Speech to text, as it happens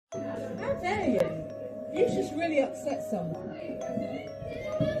How dare you? You just really upset someone.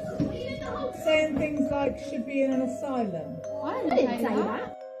 Saying things like should be in an asylum. I didn't say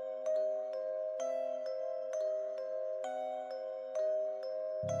that.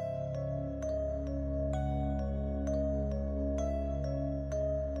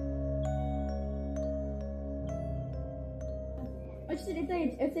 I just said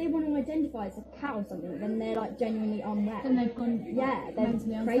if they want to identify as a cat or something, then they're like genuinely unwell. Then they've gone. Yeah,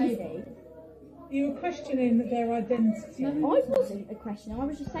 they're crazy. You were questioning their identity. No, I wasn't a question. I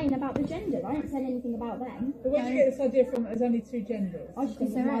was just saying about the gender. I didn't say anything about them. But where did you get this idea from? There's only two genders. I just think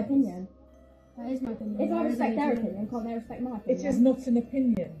it's my opinion. That is my opinion. If I respect their opinion, can't they respect my opinion? It is not an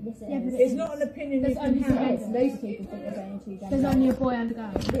opinion. Yes, it Yeah, is. It's not an opinion you can have. Yes, loads of people think there's only two genders. There's only a boy and a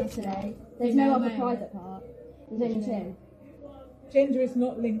girl. Literally. There's no other private part. There's only two. Gender is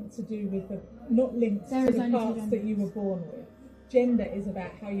not linked to do with the parts that you were born with. Gender is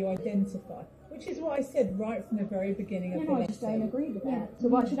about how you identify, which is what I said right from the very beginning of the lesson. I just don't agree with that. So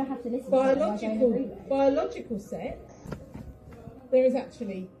why should I have to listen to it? Biological sex, there is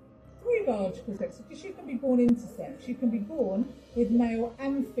actually 3 biological sexes, because you can be born intersex. You can be born with male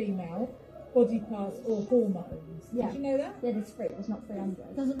and female body parts or hormones. Yeah. Did you know that? Yeah, there's 3. There's not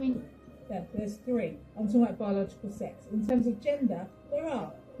 300. Doesn't mean. Yeah, there's 3. I'm talking about biological sex. In terms of gender, there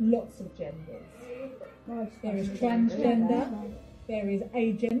are lots of genders. There is transgender. There is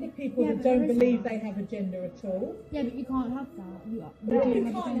agender, people that don't believe they have a gender at all. Yeah, but you can't have that.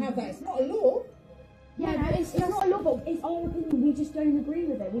 You can't have that. It's not a law. Yeah, but it's not a law, but it's our opinion. We just don't agree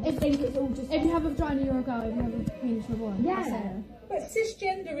with it. We just think it's all just. If you have a vagina, you're a girl. If you have a penis, you're a boy. Yeah. But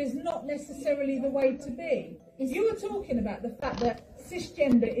cisgender is not necessarily the way to be. You were talking about the fact that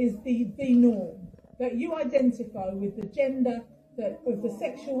cisgender is the norm, that you identify with the gender of the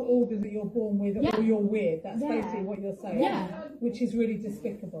sexual order that you're born with, or you're weird. That's basically what you're saying. Yeah. Which is really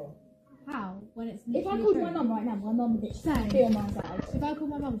despicable. How? When it's if I called my mum right now, my mum would feel myself. If I called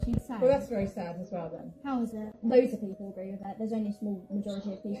my mum, she'd say. Well, that's very sad as well then. How is it? Loads of people agree with that. There's only a small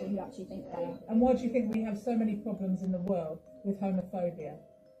majority of people who actually think that. And why do you think we have so many problems in the world with homophobia?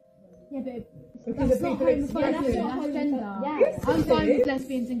 Yeah, but because that's of not people homophobia, that's gender. Yeah. Yes, I'm fine with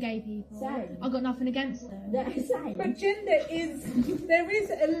lesbians and gay people. Same. I've got nothing against them. Yeah, same. But gender there is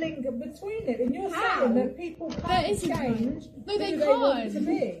a link between it, and you're saying that people can't change No, they who they want to can't.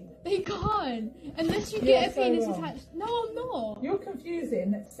 be. They can't. Unless you get a penis wrong. attached. No, I'm not. You're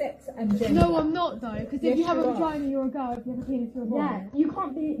confusing sex and gender. No, I'm not though. Because if Yes, you have a you are. vagina, you're a girl. If you have a penis, you're a boy. Yeah, you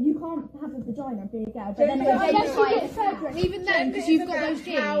can't have a vagina and be a girl, but then Gender Unless identify you as get a cat. separate, even then, Gender because is you've got about those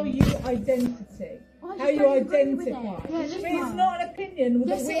genes. how you identity. I How just you don't agree with identify. it. Yeah, But that's it's fine. not an opinion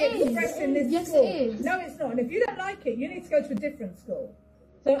Yes, that we it is. express in this Yes, school. it is. No, it's not. And if you don't like it, you need to go to a different school.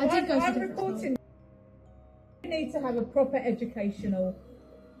 So I did go to a I'm different reporting. You need to have a proper educational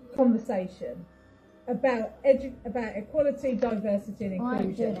conversation about equality, diversity and I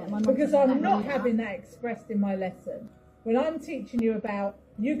ain't doing inclusion. it. My mum Because doesn't I'm let not me do having that expressed in my lesson. When I'm teaching you about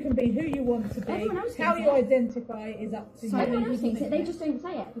you can be who you want to be, Everyone else how thinks you it. identify is up to So you. Everyone else thinks it. They just don't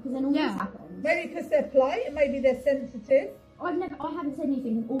say it because then all this happens. Maybe because they're polite and maybe they're sensitive. I haven't said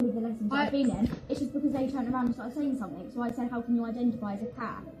anything in all of the lessons I've been in. It's just because they turned around and started saying something. So I said, how can you identify as a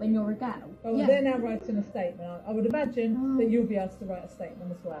cat when you're a girl? Oh, well, they're now writing a statement. I would imagine that you'll be asked to write a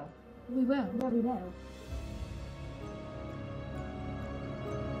statement as well. We will. Yeah, we will.